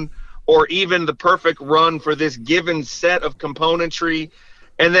run, or even the perfect run for this given set of componentry.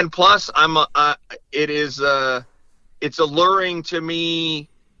 And then plus it's alluring to me,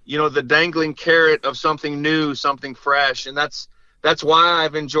 the dangling carrot of something new, something fresh. And that's that's why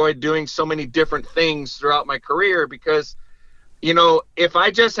I've enjoyed doing so many different things throughout my career, because, you know, if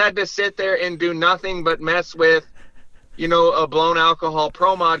I just had to sit there and do nothing but mess with, you know, a blown alcohol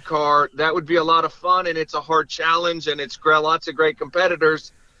pro mod car, that would be a lot of fun, and it's a hard challenge, and it's lots of great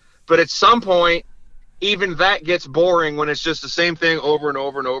competitors. But at some point, even that gets boring when it's just the same thing over and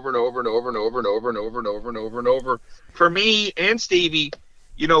over and over and over and over and over and over and over and over and over and over. For me and Stevie,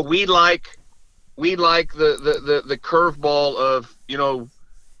 you know, we like the curveball of, you know,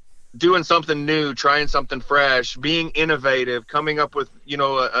 doing something new, trying something fresh, being innovative, coming up with, you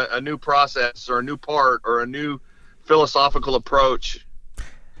know, a new process or a new part or a new philosophical approach.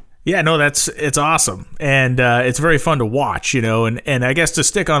 Yeah, no, it's awesome, and it's very fun to watch, you know, and I guess to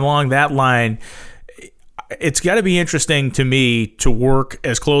stick along that line, it's got to be interesting to me to work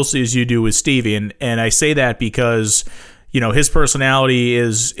as closely as you do with Stevie, and I say that because, you know, his personality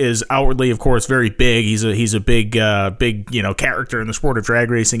is outwardly, of course, very big. He's a big you know, character in the sport of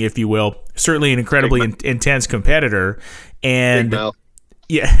drag racing, if you will. Certainly an incredibly intense competitor, and big mouth.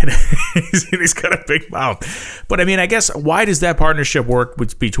 Yeah, he's got a big mouth. But I mean, I guess, why does that partnership work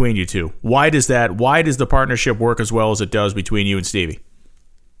between you two? Why does the partnership work as well as it does between you and Stevie?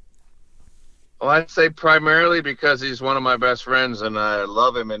 Well, I'd say primarily because he's one of my best friends, and I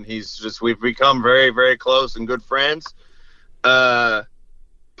love him, and we've become very, very close and good friends. Part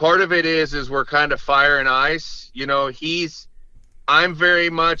of it is we're kind of fire and ice. You know, I'm very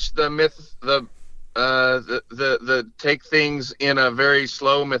much the take things in a very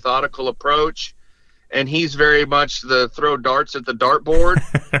slow, methodical approach, and he's very much the throw darts at the dartboard.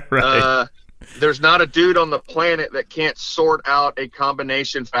 Right. There's not a dude on the planet that can't sort out a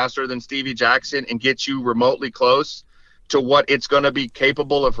combination faster than Stevie Jackson and get you remotely close to what it's going to be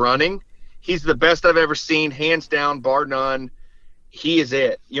capable of running. He's the best I've ever seen, hands down, bar none. He is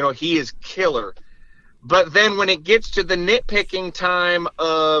it. You know, he is killer. But then when it gets to the nitpicking time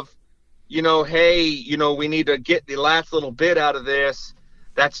of, you know, hey, you know, we need to get the last little bit out of this,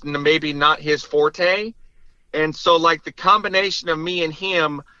 that's maybe not his forte. And so, like, the combination of me and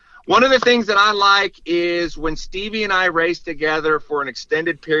him, one of the things that I like is when Stevie and I race together for an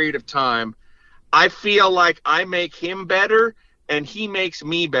extended period of time, I feel like I make him better and he makes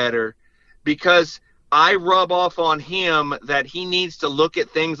me better, because I rub off on him that he needs to look at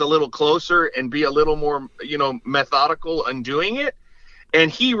things a little closer and be a little more, you know, methodical in doing it.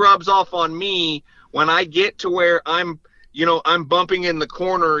 And he rubs off on me when I get to where I'm bumping in the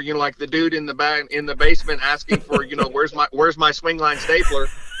corner, you know, like the dude in the basement asking for, you know, where's my swing line stapler?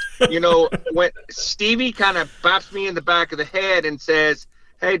 You know, when Stevie kind of bops me in the back of the head and says,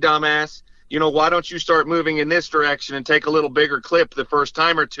 hey, dumbass, you know, why don't you start moving in this direction and take a little bigger clip the first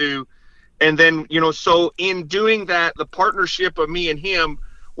time or two? And then, you know, so in doing that, the partnership of me and him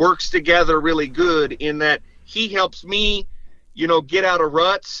works together really good in that he helps me, you know, get out of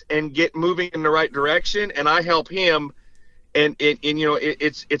ruts and get moving in the right direction, and I help him, and you know,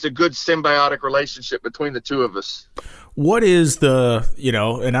 it's a good symbiotic relationship between the two of us. What is the, you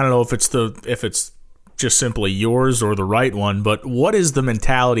know, and I don't know if it's just simply yours or the right one, but what is the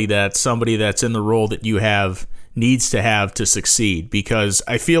mentality that somebody that's in the role that you have needs to have to succeed? Because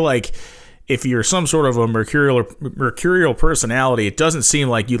I feel like if you're some sort of a mercurial personality, it doesn't seem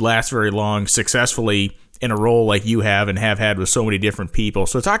like you'd last very long successfully in a role like you have and have had with so many different people.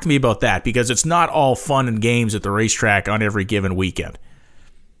 So talk to me about that, because it's not all fun and games at the racetrack on every given weekend.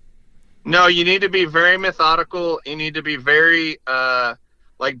 No, you need to be very methodical. You need to be very,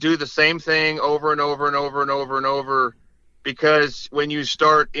 do the same thing over and over and over and over and over, because when you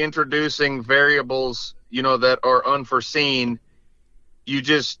start introducing variables, you know, that are unforeseen,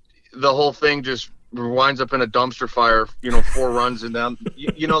 the whole thing just winds up in a dumpster fire, you know, 4 runs and down,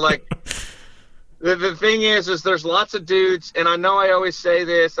 you know, like, The thing is there's lots of dudes, and I know I always say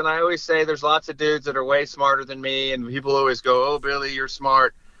this, and I always say there's lots of dudes that are way smarter than me, and people always go, oh, Billy, you're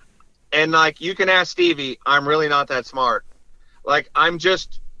smart. And, like, you can ask Stevie, I'm really not that smart. Like, I'm very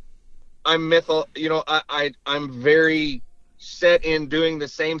set in doing the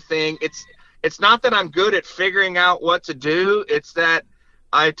same thing. It's not that I'm good at figuring out what to do. It's that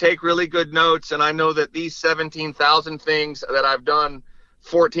I take really good notes, and I know that these 17,000 things that I've done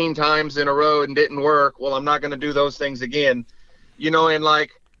 14 times in a row and didn't work, well, I'm not going to do those things again, you know. And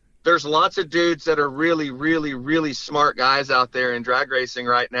like, there's lots of dudes that are really, really, really smart guys out there in drag racing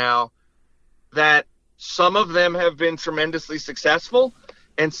right now, that some of them have been tremendously successful,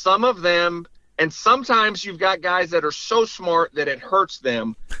 and sometimes you've got guys that are so smart that it hurts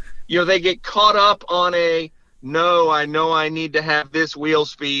them. You know, they get caught up on no, I know I need to have this wheel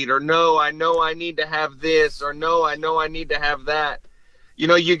speed, or no, I know I need to have this, or no, I know I need to have that. You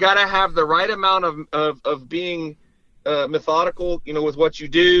know, you got to have the right amount of being, methodical, with what you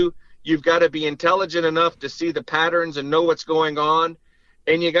do. You've got to be intelligent enough to see the patterns and know what's going on.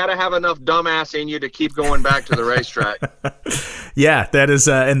 And you got to have enough dumbass in you to keep going back to the racetrack. Yeah, that is,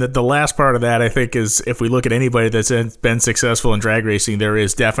 and the last part of that, I think, is if we look at anybody that's been successful in drag racing, there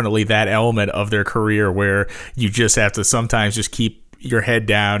is definitely that element of their career where you just have to sometimes just keep your head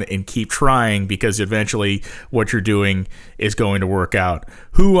down and keep trying, because eventually what you're doing is going to work out.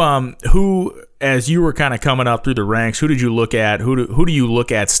 Who, as you were kind of coming up through the ranks, who did you look at? Who do you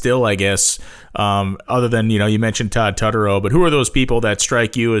look at still, I guess, other than, you mentioned Todd Tutterow, but who are those people that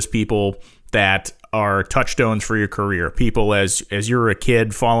strike you as people that are touchstones for your career? People as you're a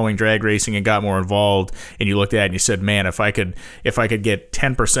kid following drag racing and got more involved, and you looked at it and you said, man, if I could get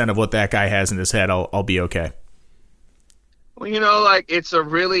 10% of what that guy has in his head, I'll be okay. Well, it's a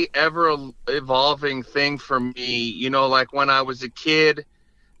really ever evolving thing for me. When I was a kid,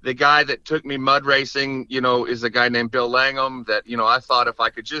 the guy that took me mud racing, is a guy named Bill Langham that, I thought if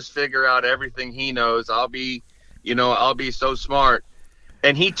I could just figure out everything he knows, I'll be so smart.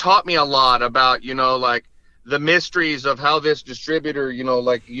 And he taught me a lot about, the mysteries of how this distributor,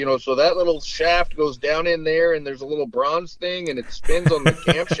 so that little shaft goes down in there and there's a little bronze thing and it spins on the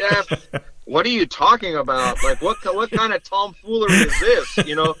camshaft. What are you talking about? What kind of tomfoolery is this? I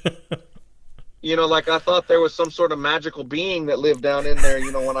thought there was some sort of magical being that lived down in there,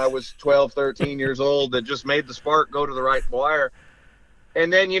 when I was 12, 13 years old, that just made the spark go to the right wire.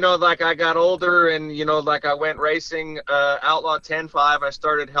 And then, I got older and, I went racing Outlaw 10.5. I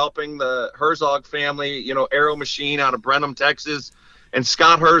started helping the Herzog family, Aero Machine out of Brenham, Texas. And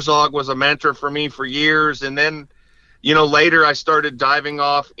Scott Herzog was a mentor for me for years. And then, later I started diving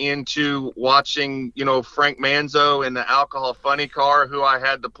off into watching, Frank Manzo in the Alcohol Funny Car, who I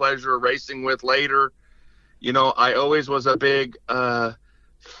had the pleasure of racing with later. I always was a big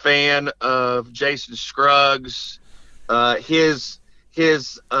fan of Jason Scruggs.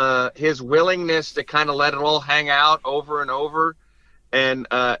 His willingness to kind of let it all hang out over and over. And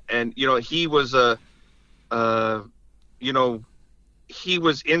he was he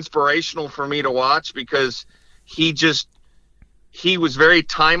was inspirational for me to watch, because he was very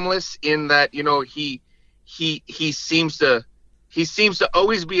timeless in that, he seems to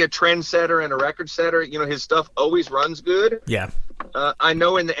always be a trendsetter and a record setter. His stuff always runs good. Yeah. I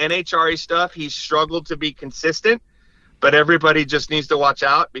know in the NHRA stuff, he's struggled to be consistent, but everybody just needs to watch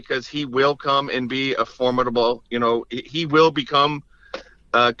out, because he will come and be a formidable, he will become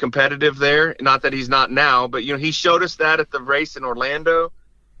competitive there. Not that he's not now, but, he showed us that at the race in Orlando.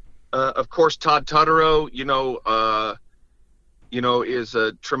 Of course, Todd Tutterow, is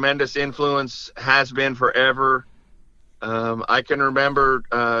a tremendous influence, has been forever. I can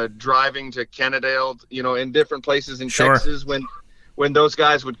remember driving to Kennedale, in different places in Texas when those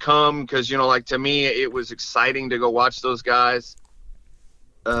guys would come, because, to me, it was exciting to go watch those guys.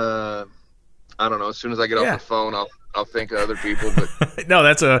 I don't know. As soon as I get off the phone, I'll think of other people. But no,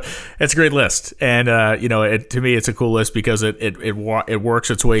 that's a great list, and to me, it's a cool list because it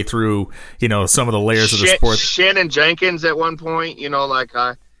works its way through some of the layers of the sport. Shannon Jenkins at one point,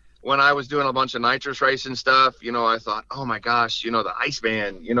 when I was doing a bunch of nitrous racing stuff, I thought, oh my gosh, the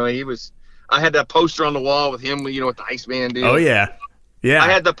Iceman, I had that poster on the wall with him, with the Iceman dude. Oh yeah. Yeah. I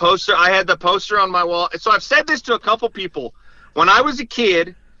had the poster on my wall. So I've said this to a couple people. When I was a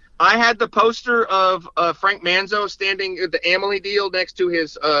kid, I had the poster of Frank Manzo standing at the Amelie deal next to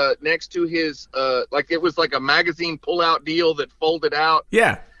his like it was like a magazine pull-out deal that folded out.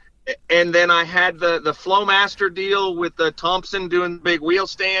 Yeah. And then I had the Flowmaster deal with the Thompson doing the big wheel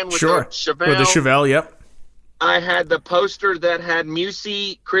stand with the Chevelle. With the Chevelle, yep. I had the poster that had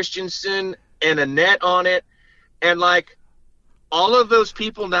Musey, Christensen, and Annette on it. And all of those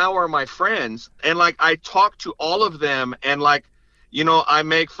people now are my friends. And I talk to all of them, and I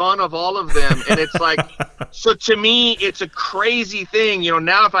make fun of all of them. And it's so to me, it's a crazy thing.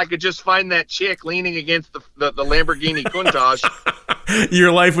 Now if I could just find that chick leaning against the Lamborghini Countach,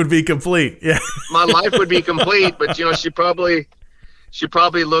 your life would be complete. Yeah. My life would be complete. But, she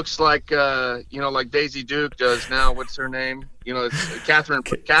probably looks like, like Daisy Duke does now. What's her name? It's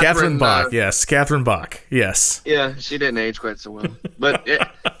Catherine Bach. Yes. Catherine Bach. Yes. Yeah. She didn't age quite so well, but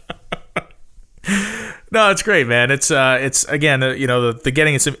no, it's great, man. It's again, the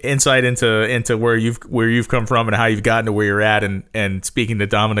getting some insight into where you've come from and how you've gotten to where you're at, and speaking to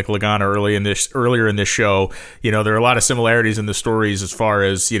Dominic Lagana earlier in this show, there are a lot of similarities in the stories as far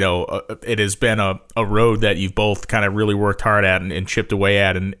as it has been a road that you've both kind of really worked hard at and chipped away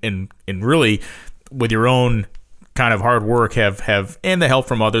at, and really with your own kind of hard work have and the help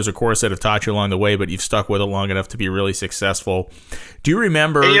from others, of course, that have taught you along the way, but you've stuck with it long enough to be really successful. Do you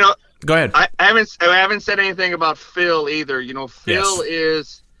remember? Go ahead. I haven't said anything about Phil either.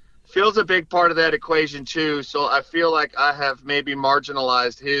 Phil's a big part of that equation too. So I feel like I have maybe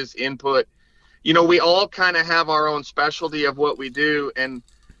marginalized his input. We all kind of have our own specialty of what we do, and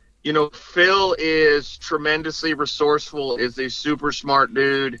Phil is tremendously resourceful, is a super smart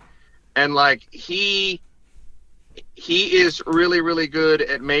dude, and like he is really, really good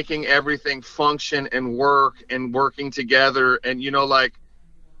at making everything function and work and working together. And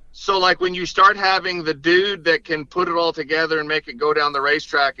so when you start having the dude that can put it all together and make it go down the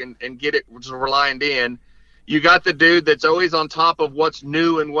racetrack and get it reliant in, you got the dude that's always on top of what's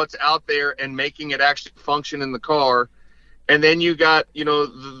new and what's out there and making it actually function in the car. And then you got,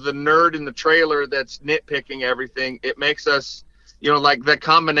 the nerd in the trailer that's nitpicking everything. It makes us, that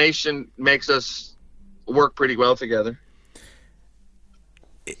combination makes us work pretty well together.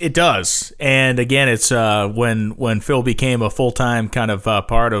 It does, and again, it's when Phil became a full-time kind of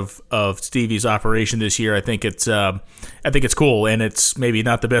part of Stevie's operation this year. I think it's cool, and it's maybe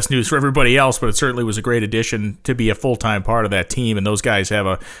not the best news for everybody else, but it certainly was a great addition to be a full-time part of that team. And those guys have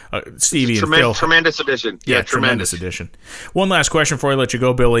a Stevie and Phil, tremendous addition. Yeah, tremendous addition. One last question before I let you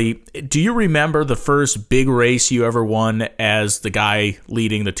go, Billy. Do you remember the first big race you ever won as the guy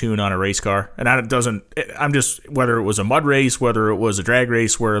leading the tune on a race car? And I'm just whether it was a mud race, whether it was a drag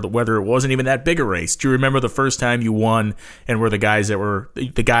race, whether it wasn't even that big a race. Do you remember the first time you won and were the guy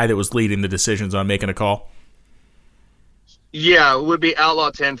that was leading the decisions on making a call? Yeah, it would be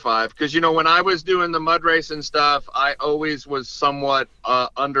Outlaw 10.5 because when I was doing the mud race and stuff, I always was somewhat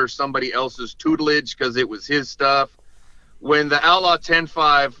under somebody else's tutelage because it was his stuff. When the Outlaw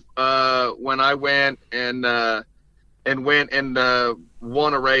 10.5, when I went and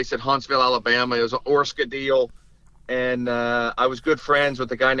won a race at Huntsville, Alabama, it was an Orska deal. And I was good friends with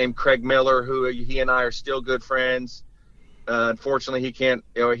a guy named Craig Miller, who he and I are still good friends. Unfortunately, he can't.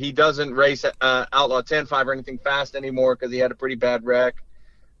 He doesn't race Outlaw 10.5 or anything fast anymore because he had a pretty bad wreck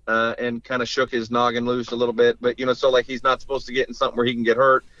and kind of shook his noggin loose a little bit. But so he's not supposed to get in something where he can get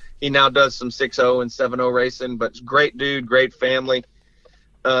hurt. He now does some 6.0 and 7.0 racing, but great dude, great family.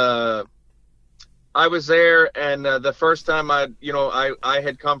 I was there, and the first time I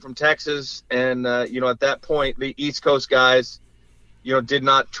had come from Texas, and at that point the East Coast guys, did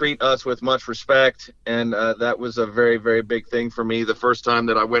not treat us with much respect, and that was a very, very big thing for me. The first time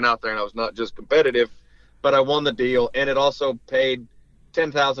that I went out there, and I was not just competitive, but I won the deal, and it also paid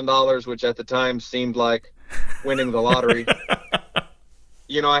 $10,000, which at the time seemed like winning the lottery.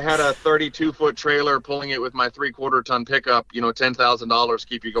 I had a 32-foot trailer pulling it with my 3/4 ton pickup. $10,000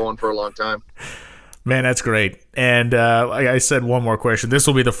 keep you going for a long time. Man, that's great. And like I said, one more question. This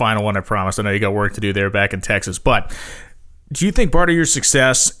will be the final one, I promise. I know you got work to do there back in Texas. But do you think part of your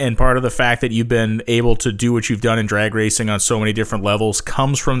success and part of the fact that you've been able to do what you've done in drag racing on so many different levels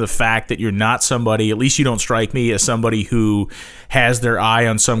comes from the fact that you're not somebody, at least you don't strike me as somebody who has their eye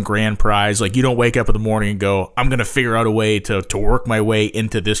on some grand prize? Like, you don't wake up in the morning and go, I'm going to figure out a way to work my way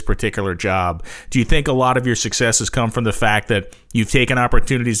into this particular job. Do you think a lot of your success has come from the fact that you've taken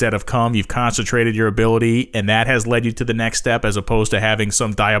opportunities that have come, you've concentrated your ability, and that has led you to the next step as opposed to having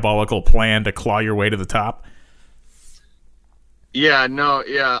some diabolical plan to claw your way to the top? Yeah,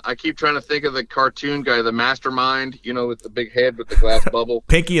 I keep trying to think of the cartoon guy, the mastermind, with the big head with the glass bubble.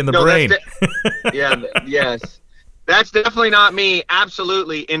 Pinky in the brain. Yes. That's definitely not me.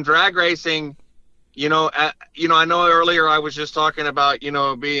 Absolutely. In drag racing, I know earlier I was just talking about,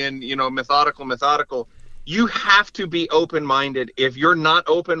 being, methodical. You have to be open-minded. If you're not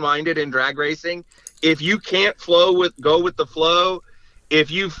open-minded in drag racing, if you can't go with the flow, if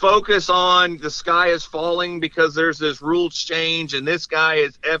you focus on the sky is falling because there's this rules change and this guy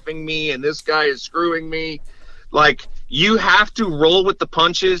is effing me and this guy is screwing me, like, you have to roll with the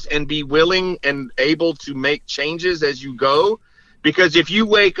punches and be willing and able to make changes as you go. Because if you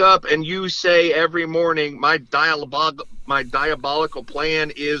wake up and you say every morning, my diabolical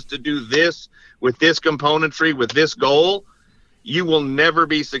plan is to do this with this componentry, with this goal, you will never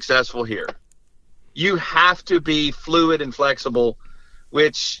be successful here. You have to be fluid and flexible.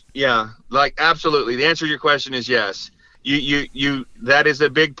 Which, absolutely. The answer to your question is yes. You that is a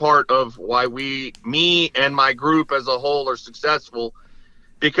big part of why me and my group as a whole are successful,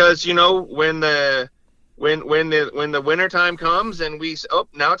 because when the winter time comes and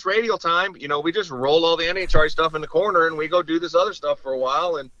now it's radial time, we just roll all the NHRA stuff in the corner and we go do this other stuff for a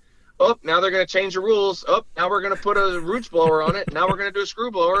while, and now they're going to change the rules. Now we're going to put a roots blower on it. Now we're going to do a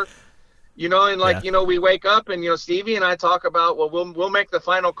screw blower. We wake up and, Stevie and I talk about, we'll make the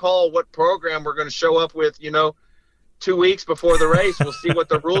final call what program we're going to show up with, 2 weeks before the race. We'll see what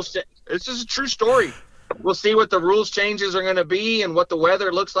the rules say. It's just a true story. we'll see what the rules changes are going to be and what the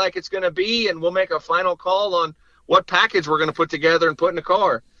weather looks like it's going to be, and we'll make a final call on what package we're going to put together and put in the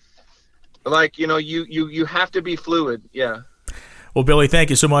car. Like, you have to be fluid. Yeah. Well, Billy, thank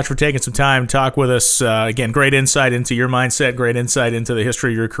you so much for taking some time to talk with us. Again, great insight into your mindset, great insight into the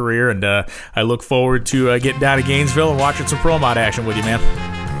history of your career, and I look forward to getting down to Gainesville and watching some Pro Mod action with you, man.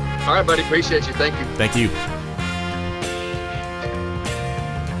 All right, buddy. Appreciate you. Thank you. Thank you.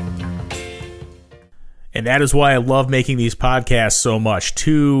 And that is why I love making these podcasts so much.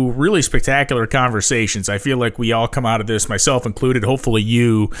 Two really spectacular conversations. I feel like we all come out of this, myself included, hopefully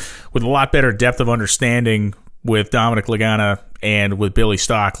you, with a lot better depth of understanding with Dominic Lagana and with Billy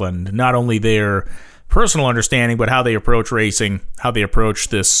Stockiln. Not only their personal understanding, but how they approach racing, how they approach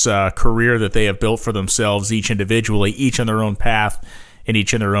this career that they have built for themselves, each individually, each on their own path, and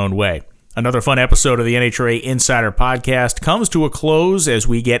each in their own way. Another fun episode of the NHRA Insider podcast comes to a close as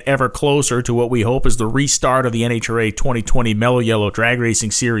we get ever closer to what we hope is the restart of the NHRA 2020 Mellow Yellow Drag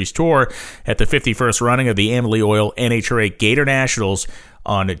Racing Series Tour at the 51st running of the Amalie Oil NHRA Gator Nationals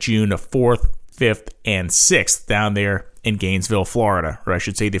on June 4th, 5th, and 6th down there in Gainesville, Florida, or I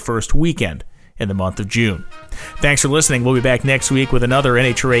should say the first weekend in the month of June. Thanks for listening. We'll be back next week with another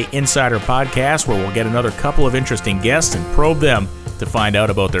NHRA Insider podcast where we'll get another couple of interesting guests and probe them to find out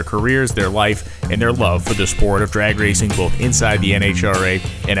about their careers, their life, and their love for the sport of drag racing, both inside the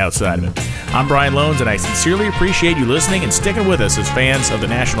NHRA and outside of it. I'm Brian Lohnes, and I sincerely appreciate you listening and sticking with us as fans of the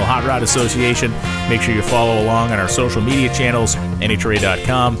National Hot Rod Association. Make sure you follow along on our social media channels,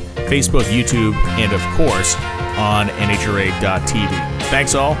 NHRA.com, Facebook, YouTube, and of course, on NHRA.tv.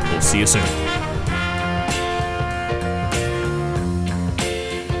 Thanks all. We'll see you soon.